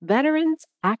Veterans,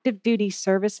 active duty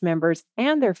service members,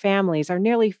 and their families are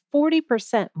nearly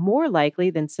 40% more likely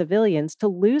than civilians to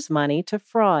lose money to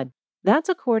fraud. That's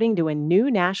according to a new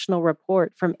national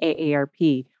report from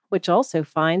AARP, which also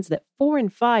finds that 4 in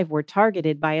 5 were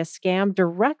targeted by a scam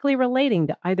directly relating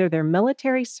to either their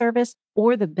military service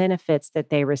or the benefits that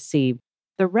they received.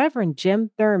 The Reverend Jim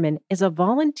Thurman is a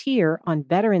volunteer on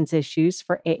veterans issues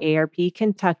for AARP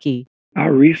Kentucky.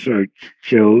 Our research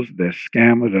shows that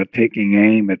scammers are taking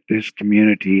aim at this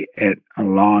community at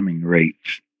alarming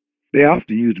rates. They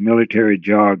often use military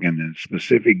jargon and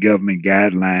specific government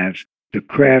guidelines to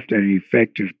craft an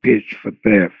effective pitch for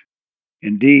theft.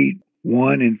 Indeed,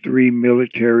 1 in 3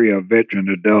 military or veteran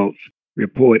adults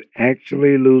report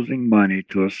actually losing money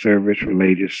to a service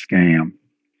related scam.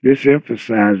 This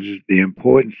emphasizes the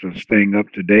importance of staying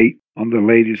up to date on the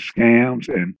latest scams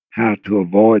and how to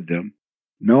avoid them.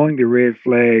 Knowing the red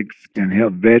flags can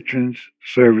help veterans,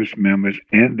 service members,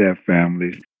 and their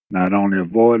families not only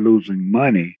avoid losing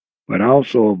money, but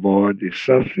also avoid the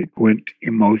subsequent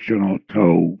emotional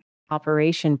toll.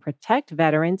 Operation Protect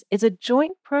Veterans is a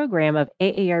joint program of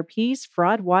AARP's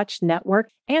Fraud Watch Network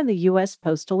and the U.S.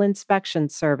 Postal Inspection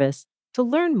Service. To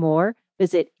learn more,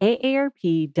 visit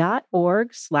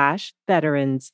aarp.org/veterans.